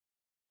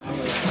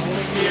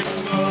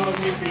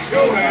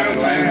Go ahead,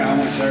 man. I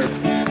went there for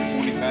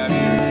 25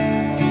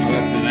 years. I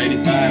left in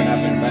 '85 and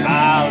I've been back. I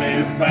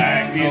live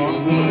back in the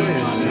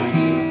woods.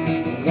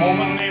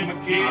 Woman and my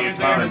kids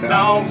and the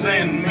dogs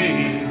and me.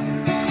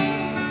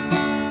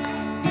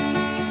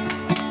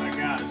 I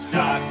got a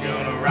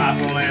shotgun, a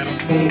rifle, and a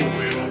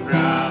four-wheel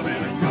drive,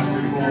 and a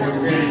country boy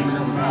can't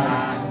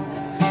survive.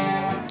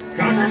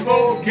 Country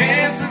boy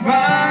can't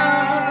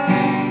survive.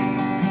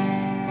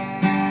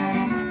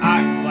 I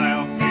can plow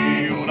a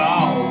field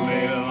all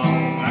day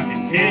long. I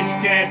can catch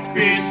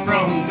catfish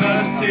from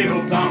dusk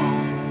till dawn.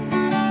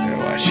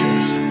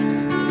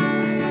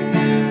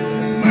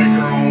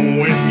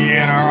 Whiskey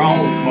and our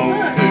own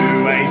smoke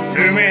too. Ain't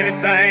too many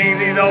things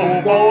these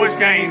old boys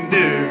can't do.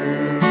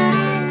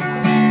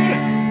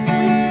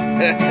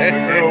 We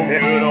grow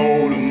good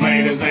old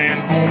tomatoes and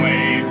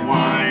homemade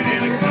wine,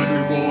 and a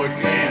country boy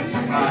can't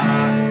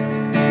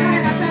survive.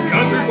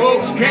 Country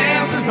folks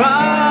can't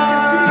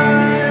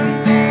survive.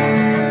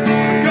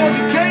 Because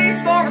you can't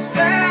start a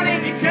sound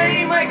if you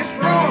can't make us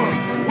run.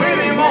 With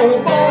them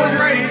old boys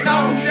raised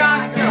on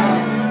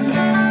shotguns.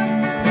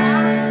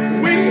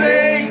 We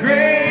say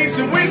grace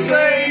and we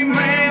say,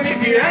 man,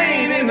 if you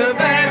ain't into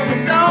that, we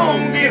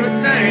don't give a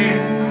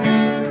damn.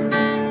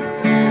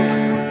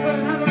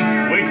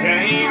 We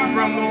came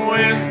from the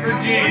West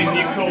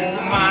Virginia coal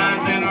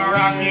mines in the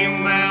Rocky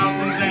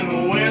Mountains.